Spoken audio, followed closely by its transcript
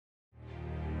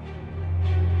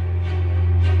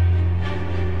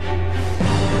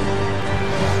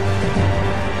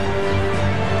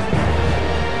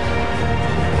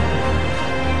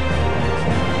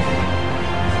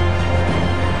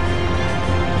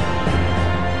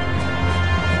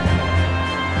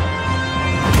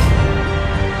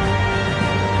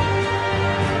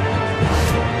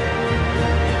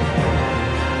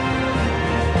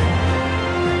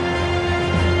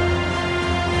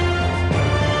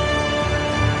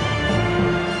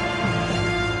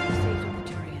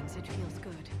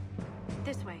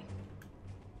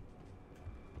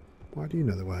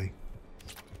know the way.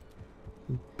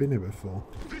 I've been here before.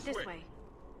 This way.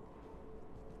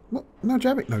 What? No,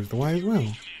 Javik knows the way as well.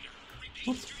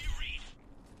 What?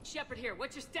 Shepard here.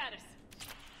 What's your status?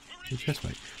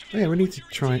 Chestmate. Oh yeah, we need to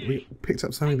try. We picked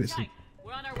up so many bits of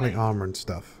We're on our plate way. armor and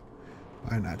stuff.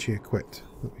 I ain't actually equipped,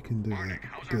 but we can do that.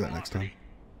 Do that next time.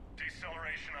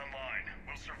 Deceleration online.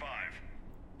 We'll survive.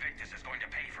 Victus is going to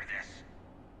pay for this.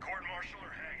 Court martial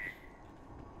or hanging?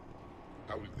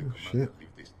 How will the Oh, commander shit.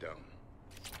 leave this down?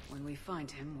 When we find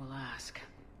him, we'll ask.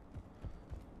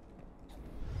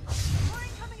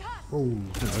 Oh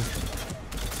no.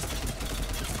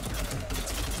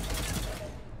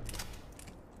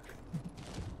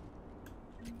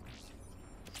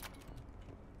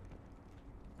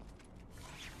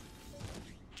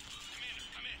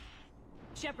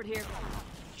 Shepard here.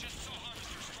 Just saw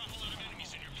harvesters drop a lot of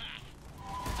enemies in your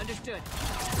path. Understood.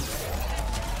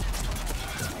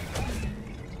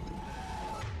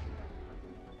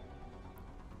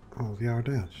 Oh, they are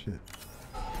down. Shit.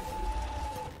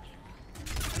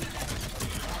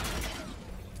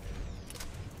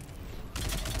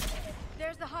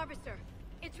 There's the harvester.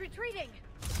 It's retreating.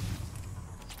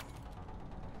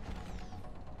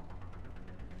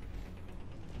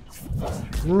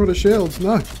 We're all the shields.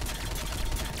 No.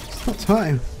 It's not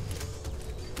time.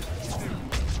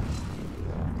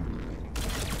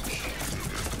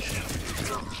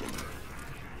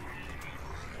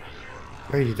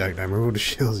 Really don't know. We're all the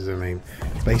shields, I mean.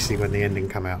 Basically, when the ending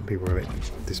come out, people are a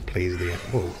bit displeased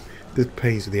with the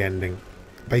displeased with the ending.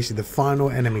 Basically, the final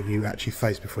enemy you actually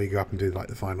face before you go up and do like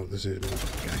the final decision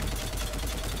of the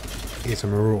game is a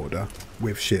marauder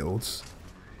with shields.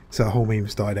 So a whole meme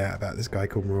started out about this guy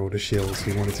called Marauder Shields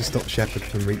who wanted to stop Shepard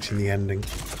from reaching the ending.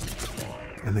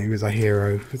 And he was a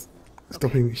hero for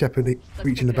stopping Shepard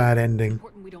reaching the bad ending.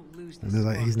 Important we don't lose this And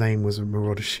like, his squad. name was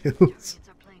Marauder Shields. Kids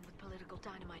are playing with political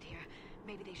dynamite here.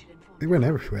 Maybe they should inform. It went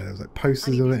everywhere. There was like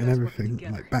posters of it and everything.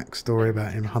 Like backstory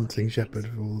about him hunting Shepard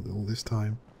for all this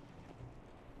time.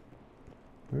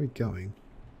 Where are we going?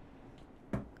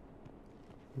 Yeah,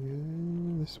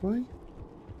 this way?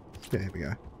 Yeah, here we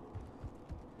go.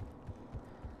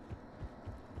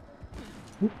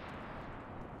 Oop.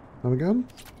 Another gun?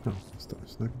 Oh, it's not a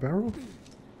sniper barrel.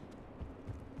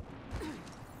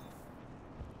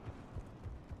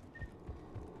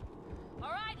 All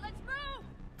right, let's move.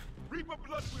 Reaper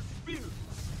blood will spill.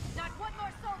 Not one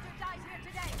more soldier dies here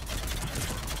today.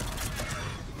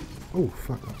 Oh,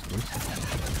 fuck, that was close.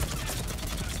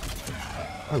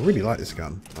 I really like this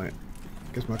gun. Like,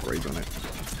 gets my grades on it.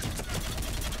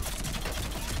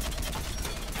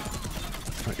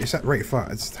 Like, it's at rate of fire.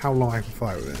 It's how long I can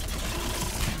fire with it.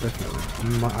 Definitely.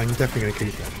 I'm definitely going to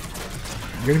keep it.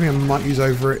 The only thing I might use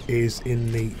over it is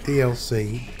in the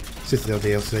DLC, Citadel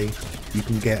DLC, you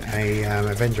can get a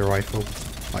Avenger rifle.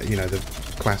 Like, you know, the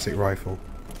classic rifle.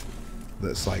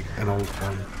 That's like an old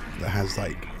one that has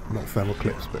like, not thermal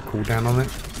clips, but cooldown on it.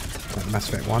 Like Mass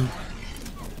Effect 1.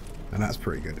 And that's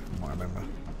pretty good, from what I remember.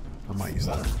 I might use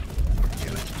that.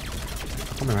 Get it.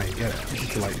 I don't know how you get it. You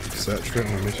have to like search for it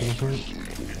on a mission or something.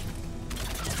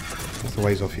 That's a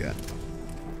ways off yet.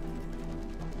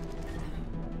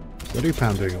 So I do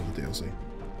plan on doing all the DLC.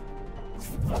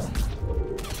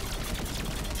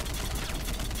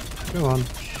 Go on,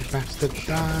 you bastard,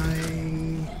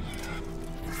 die!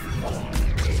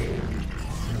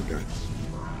 There we go.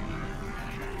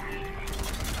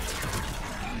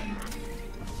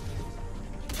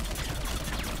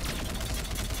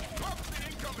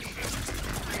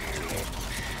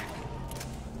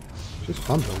 It's just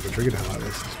fun to hold the trigger down like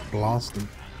this, just blast them.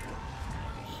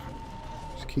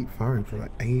 Just keep firing for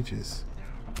like ages.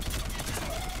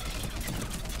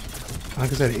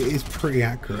 Like I said, it is pretty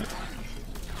accurate.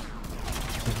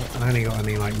 I only got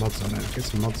any like mods on it. Get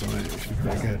some mods on it, it should be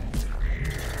pretty good.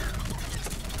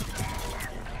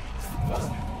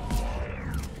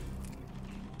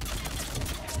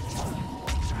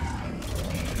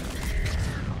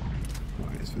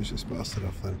 Right, let's finish this bastard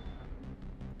off then.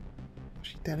 Was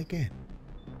she dead again?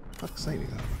 Fuck's sake,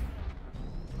 that.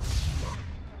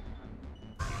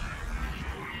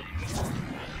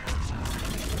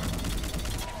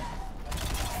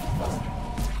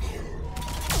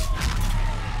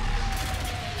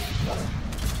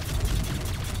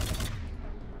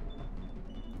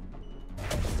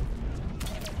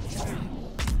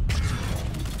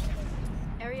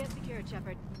 Area secured,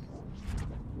 Shepard.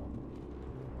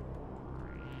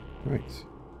 Right.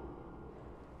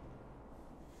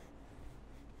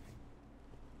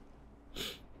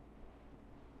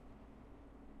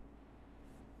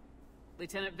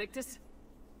 Lieutenant Victus?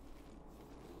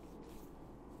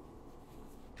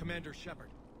 Commander Shepard,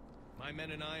 my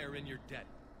men and I are in your debt.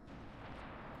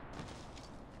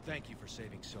 Thank you for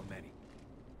saving so many.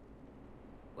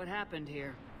 What happened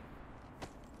here?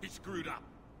 He screwed up.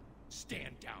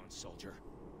 Stand down, soldier.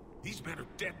 These men are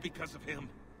dead because of him.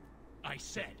 I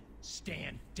said,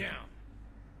 stand down.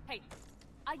 Hey,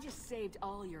 I just saved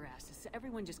all your asses, so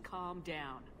everyone just calm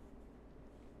down.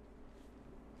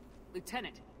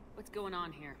 Lieutenant, what's going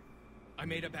on here? I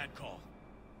made a bad call.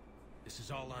 This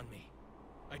is all on me.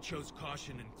 I chose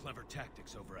caution and clever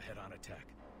tactics over a head-on attack.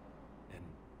 And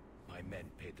my men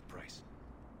paid the price.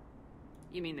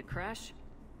 You mean the crash?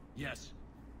 Yes.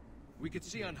 We could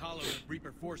see on Hollow that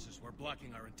Reaper forces were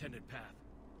blocking our intended path.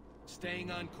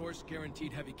 Staying on course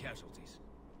guaranteed heavy casualties.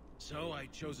 So I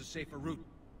chose a safer route,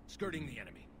 skirting the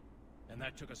enemy. And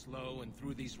that took us low and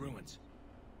through these ruins.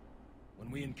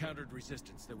 When we encountered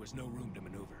resistance, there was no room to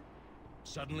maneuver.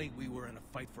 Suddenly, we were in a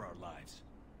fight for our lives.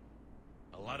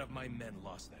 A lot of my men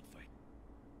lost that fight.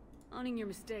 Owning your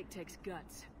mistake takes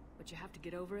guts, but you have to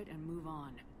get over it and move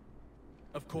on.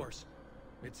 Of course.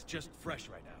 It's just fresh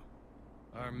right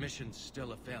now. Our mission's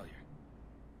still a failure.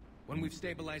 When we've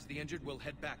stabilized the injured, we'll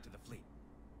head back to the fleet.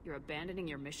 You're abandoning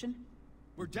your mission?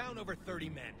 We're down over 30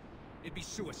 men. It'd be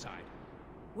suicide.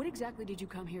 What exactly did you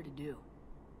come here to do?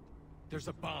 There's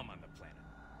a bomb on the planet.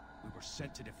 We were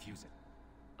sent to defuse it.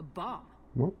 A bomb?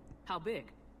 What? How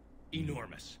big?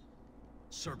 Enormous.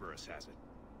 Cerberus has it.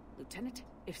 Lieutenant,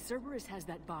 if Cerberus has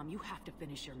that bomb, you have to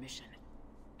finish your mission.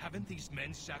 Haven't these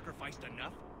men sacrificed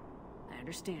enough? I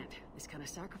understand. This kind of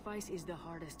sacrifice is the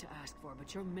hardest to ask for,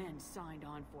 but your men signed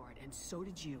on for it, and so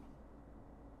did you.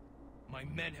 My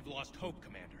men have lost hope,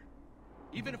 Commander.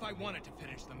 Even if I wanted to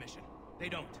finish the mission, they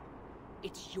don't.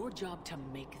 It's your job to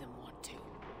make them want to.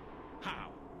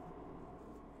 How?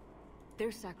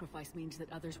 Their sacrifice means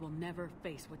that others will never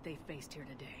face what they faced here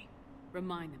today.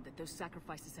 Remind them that those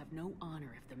sacrifices have no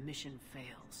honor if the mission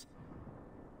fails.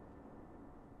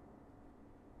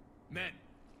 Men,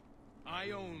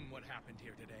 I own what happened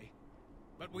here today.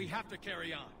 But we have to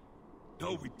carry on.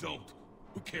 No, we don't.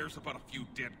 Who cares about a few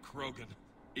dead Krogan?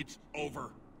 It's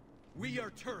over. We are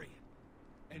Turian,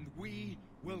 and we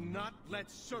will not let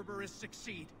Cerberus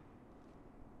succeed.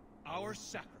 Our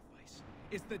sacrifice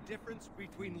is the difference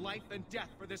between life and death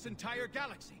for this entire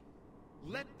galaxy.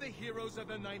 Let the heroes of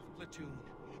the 9th Platoon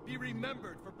be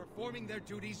remembered for performing their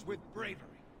duties with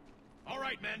bravery. All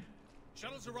right, men.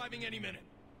 Shuttle's arriving any minute.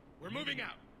 We're moving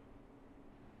out.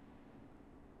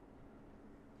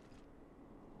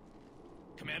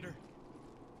 Commander,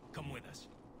 come with us.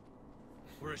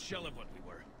 We're a shell of what we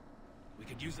were. We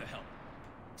could use the help.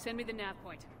 Send me the nav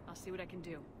point. I'll see what I can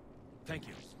do. Thank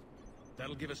you.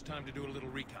 That'll give us time to do a little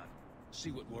recon. See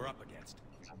what we're up against.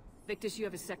 Victus, you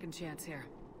have a second chance here.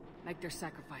 Make their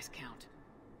sacrifice count.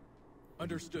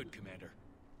 Understood, Commander.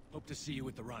 Hope to see you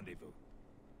at the rendezvous.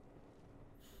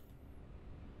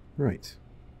 Right.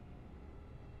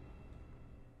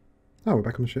 Oh, we're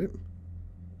back on the ship.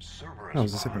 Cerberus. That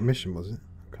was a separate mission, was it?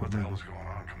 I What can't the hell remember. is going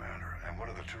on, Commander? And what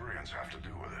do the Turians have to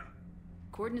do with it?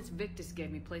 Coordinates Victus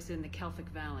gave me place it in the Kelphic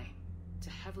Valley. It's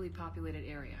a heavily populated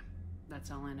area.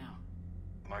 That's all I know.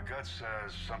 My gut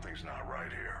says something's not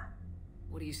right here.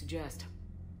 What do you suggest?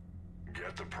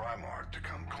 Get the Primarch to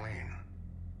come clean.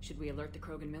 Should we alert the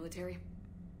Krogan military?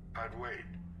 I'd wait.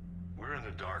 We're in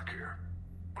the dark here.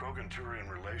 Krogan-Turian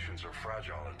relations are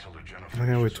fragile until the I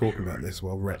know we're genoflexion talking about this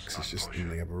while Rex is just in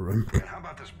the other room. And how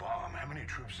about this bomb? How many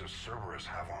troops does Cerberus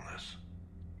have on this?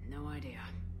 No idea.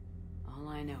 All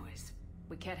I know is,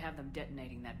 we can't have them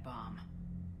detonating that bomb.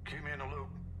 Keep me in the loop.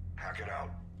 Hack it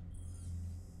out.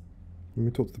 When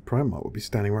we talk to the Primarch, we'll be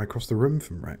standing right across the room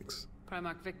from Rex.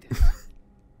 Primarch Victus.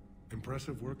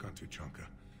 Impressive work on Tuchanka.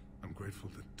 I'm grateful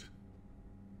that...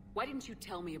 Why didn't you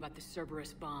tell me about the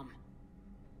Cerberus bomb?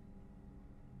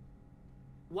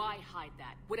 Why hide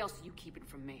that? What else are you keeping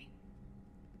from me?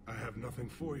 I have nothing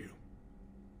for you.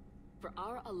 For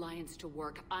our alliance to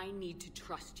work, I need to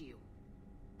trust you.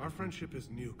 Our friendship is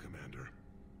new, Commander.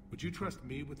 Would you trust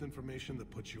me with information that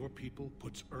puts your people,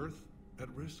 puts Earth, at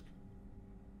risk?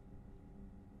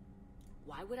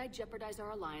 Why would I jeopardize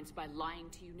our alliance by lying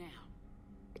to you now?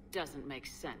 It doesn't make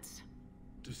sense.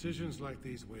 Decisions like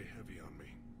these weigh heavy on me.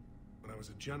 When I was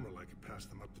a general, I could pass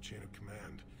them up the chain of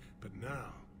command. But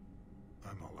now,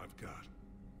 I'm all I've got.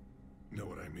 Know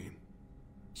what I mean?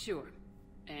 Sure.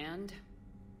 And?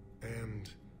 And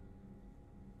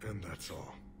that's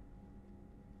all.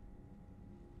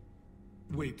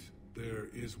 Wait, there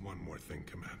is one more thing,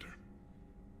 Commander.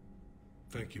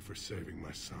 Thank you for saving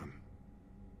my son.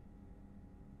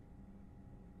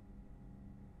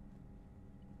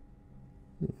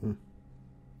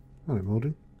 Hello,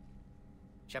 Morden.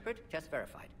 Shepard, test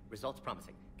verified. Results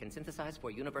promising. Can synthesize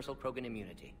for universal Krogan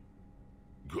immunity.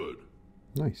 Good.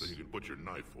 Nice. Then you can put your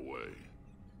knife away.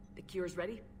 The cure's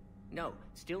ready? No,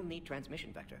 still need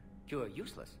transmission vector. Cure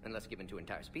useless unless given to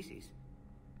entire species.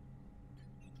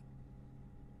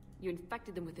 You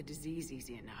infected them with the disease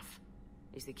easy enough.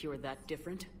 Is the cure that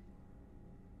different?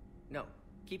 No,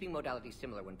 keeping modalities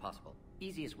similar when possible.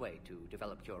 Easiest way to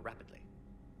develop cure rapidly.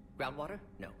 Groundwater?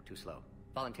 No, too slow.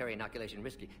 Voluntary inoculation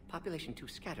risky. Population too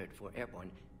scattered for airborne.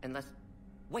 Unless...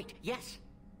 Wait, yes!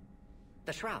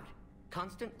 The Shroud.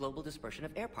 Constant global dispersion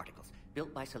of air particles,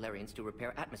 built by Solarians to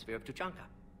repair atmosphere of Tuchanka.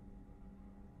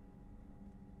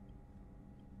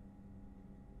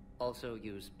 Also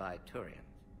used by Turians.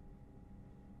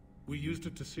 We used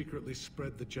it to secretly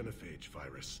spread the genophage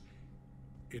virus.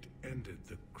 It ended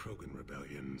the Krogan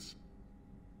rebellions.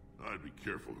 I'd be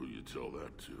careful who you tell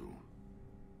that to.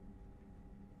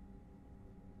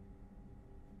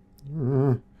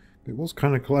 It was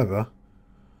kind of clever.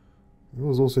 It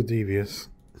was also devious.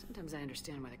 Sometimes I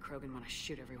understand why the Krogan want to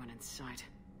shoot everyone in sight.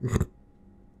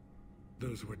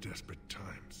 Those were desperate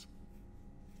times.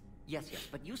 Yes,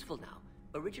 but useful now.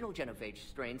 Original genophage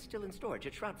strain still in storage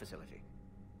at Shroud facility.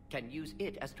 Can use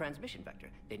it as transmission vector,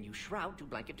 then use Shroud to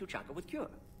blanket Tuchanka with cure.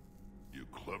 You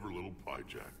clever little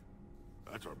piejack.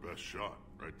 That's our best shot,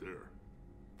 right there.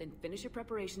 Then finish your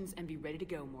preparations and be ready to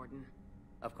go, Morden.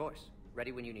 Of course.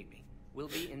 Ready when you need me. We'll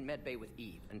be in medbay with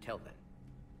Eve until then.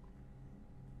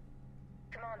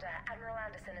 Commander, Admiral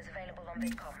Anderson is available on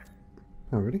VidCom.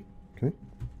 Oh, really? Okay.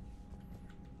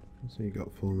 What's you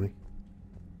got for me?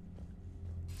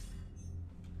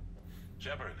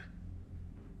 Shepard.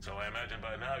 So I imagine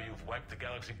by now you've wiped the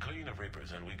galaxy clean of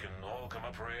Reapers and we can all come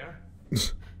up for air?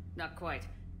 Not quite.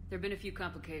 There have been a few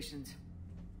complications.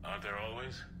 Aren't there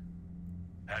always?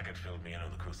 Hackett filled me in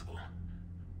on the Crucible.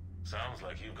 Sounds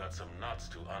like you've got some knots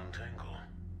to untangle.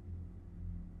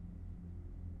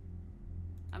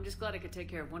 I'm just glad I could take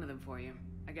care of one of them for you.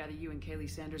 I gather you and Kaylee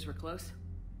Sanders were close?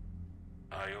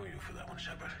 I owe you for that one,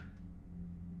 Shepard.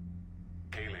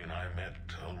 Kaylee and I met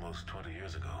almost 20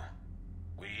 years ago.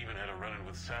 We even had a run-in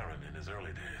with Saren in his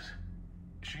early days.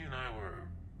 She and I were...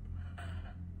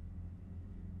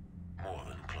 more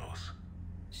than close.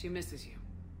 She misses you.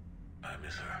 I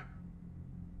miss her.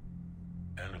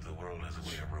 End of the world has a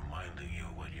way of reminding you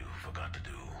what you forgot to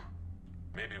do.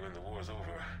 Maybe when the war's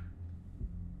over,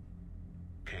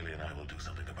 Kaylee and I will do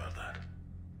something about that.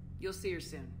 You'll see her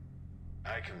soon.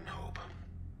 I can hope.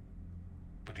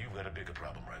 But you've got a bigger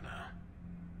problem right now.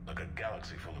 Like a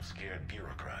galaxy full of scared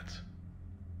bureaucrats.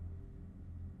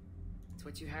 It's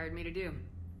what you hired me to do.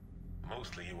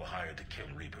 Mostly you were hired to kill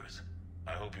Reapers.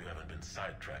 I hope you haven't been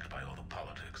sidetracked by all the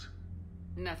politics.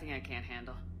 Nothing I can't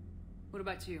handle. What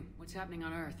about you? What's happening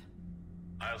on Earth?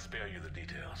 I'll spare you the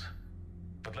details.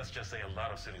 But let's just say a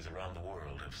lot of cities around the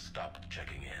world have stopped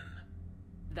checking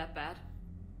in. That bad?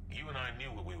 You and I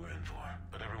knew what we were in for,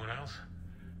 but everyone else?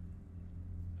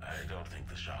 I don't think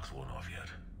the shock's worn off yet.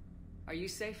 Are you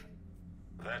safe?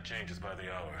 That changes by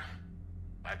the hour.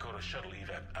 I caught a shuttle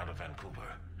evac out of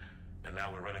Vancouver, and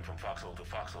now we're running from foxhole to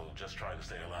foxhole just trying to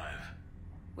stay alive.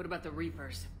 What about the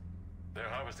Reapers? They're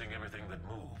harvesting everything that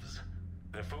moves.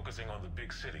 They're focusing on the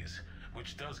big cities,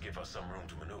 which does give us some room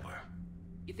to maneuver.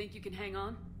 You think you can hang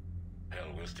on?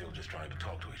 Hell, we're still just trying to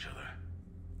talk to each other.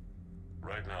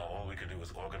 Right now, all we can do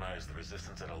is organize the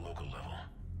resistance at a local level.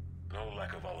 No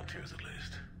lack of volunteers, at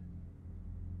least.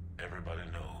 Everybody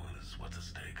knows what's at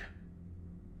stake.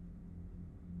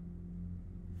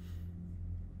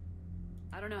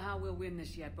 I don't know how we'll win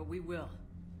this yet, but we will.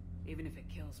 Even if it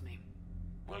kills me.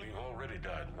 Well, you've already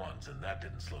died once, and that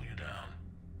didn't slow you down.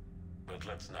 But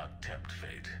let's not tempt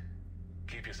fate.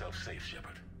 Keep yourself safe,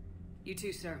 Shepard. You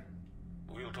too, sir.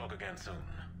 We'll talk again soon.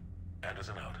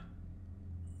 Anderson out.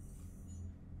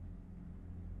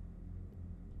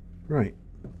 Right.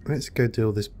 Let's go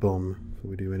deal this bomb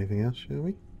before we do anything else, shall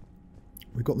we?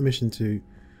 We've got the mission to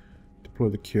deploy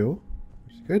the cure,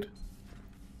 which is good.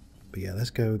 But yeah, let's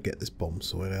go get this bomb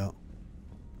sorted out.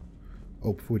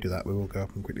 Oh, before we do that, we will go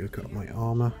up and quickly look at my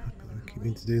armour. I keep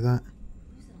meaning to do that.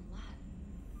 Losing a lot.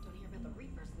 Don't hear about the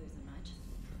Reapers losing much.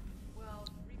 Well,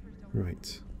 Reapers don't.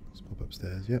 Right. Let's pop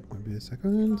upstairs. Yep, won't be a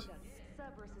second.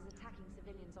 Cerberus is attacking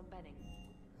civilians on Benning.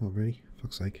 Oh, really?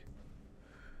 Fuck's sake.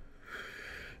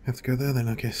 Have to go there then,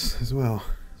 I guess, as well.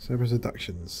 Cerberus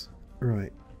abductions.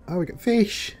 Right. Oh, we got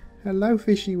fish! Hello,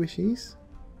 fishy wishies.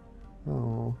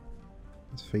 Oh.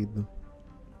 Let's feed them.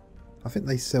 I think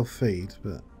they self-feed,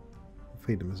 but I'll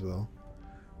feed them as well.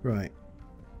 Right.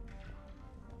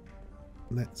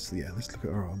 Let's look at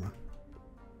our armour.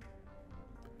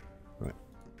 Right.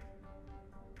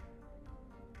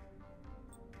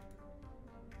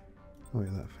 Oh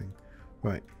yeah, that thing.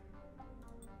 Right.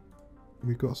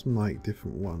 we've got some like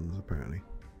different ones apparently.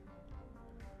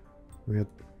 We had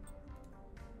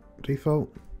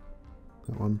default,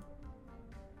 that one.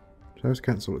 Terrorist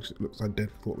Council looks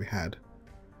identical to what we had.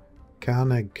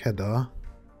 Carneg Kedar,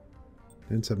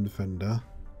 N7 Defender,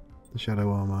 the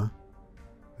Shadow Armor,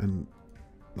 and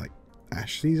like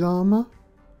Ashley's armor.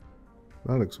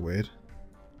 That looks weird.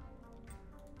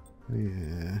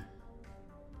 Yeah.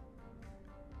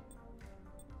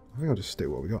 I think I'll just stick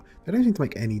with what we got. They don't seem to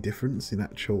make any difference in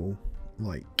actual,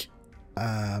 like,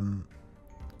 I'm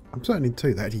certain in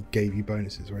 2 they actually gave you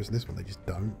bonuses, whereas in this one they just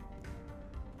don't.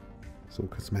 It's all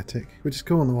cosmetic, which is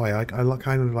cool in the way. I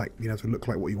kind of like, you know, to look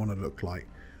like what you want to look like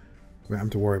without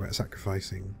having to worry about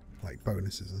sacrificing, like,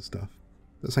 bonuses and stuff.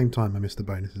 At the same time, I miss the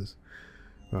bonuses.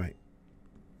 Right.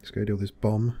 Let's go deal with this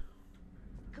bomb.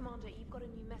 Commander, you've got a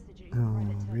new message.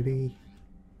 Oh, really?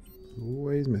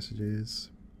 Always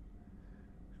messages.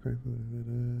 Okay.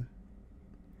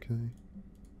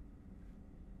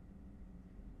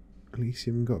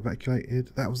 Elysium got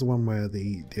evacuated. That was the one where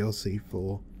the DLC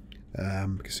for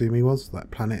Kasumi was,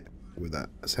 that planet with that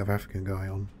South African guy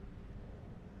on.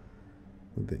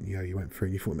 Then, you know, you went through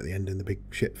and you fought him at the end in the big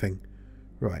ship thing.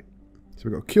 Right. So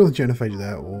we've got to kill the genophages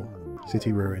there, or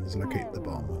city ruins, locate the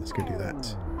bomb. Let's go do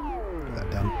that. Get that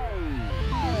done.